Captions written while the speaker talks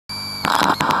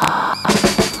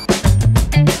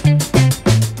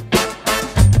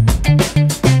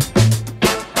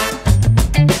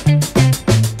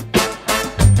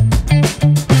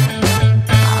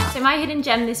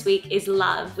week is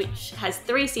Love, which has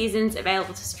 3 seasons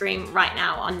available to stream right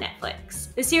now on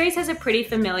Netflix. The series has a pretty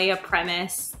familiar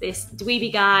premise, this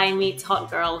dweeby guy meets hot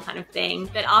girl kind of thing,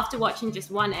 but after watching just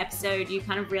one episode, you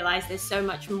kind of realize there's so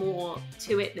much more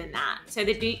to it than that. So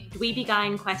the dweeby guy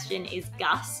in question is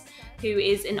Gus, who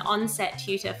is an on-set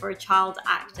tutor for a child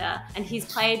actor, and he's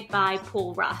played by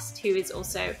Paul Rust, who is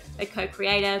also a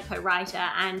co-creator, co-writer,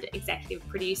 and executive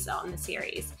producer on the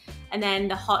series. And then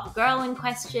the hot girl in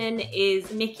question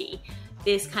is Mickey,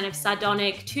 this kind of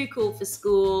sardonic, too cool for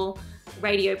school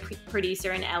radio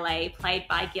producer in LA, played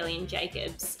by Gillian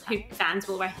Jacobs, who fans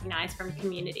will recognize from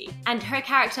Community. And her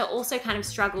character also kind of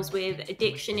struggles with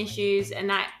addiction issues, and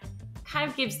that kind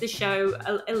of gives the show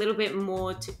a little bit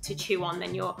more to chew on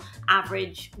than your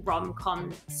average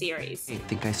rom-com series. I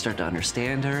think I start to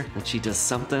understand her, that she does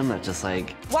something that just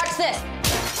like... Watch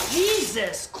this!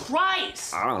 Jesus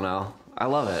Christ! I don't know. I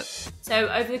love it. So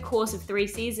over the course of 3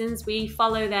 seasons, we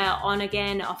follow their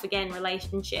on-again, off-again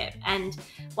relationship. And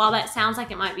while that sounds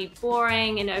like it might be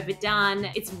boring and overdone,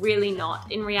 it's really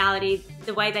not. In reality,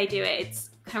 the way they do it, it's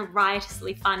kind of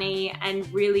riotously funny and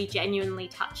really genuinely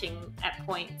touching at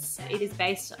points. It is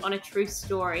based on a true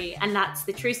story, and that's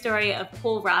the true story of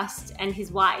Paul Rust and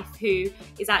his wife, who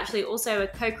is actually also a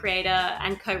co-creator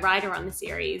and co-writer on the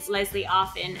series. Leslie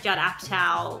Arfin, Judd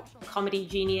Apatow, comedy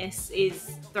genius,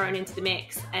 is thrown into the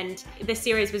mix, and the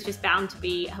series was just bound to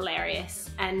be hilarious.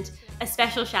 And a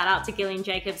special shout out to Gillian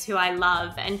Jacobs, who I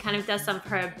love and kind of does some of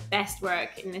her best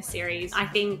work in this series. I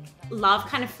think Love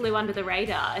kind of flew under the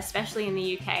radar, especially in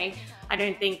the UK. I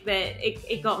don't think that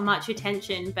it got much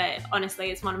attention, but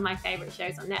honestly, it's one of my favorite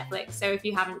shows on Netflix. So if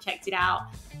you haven't checked it out,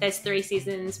 there's 3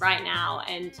 seasons right now,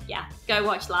 and yeah, go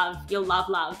watch Love. You'll love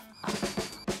Love.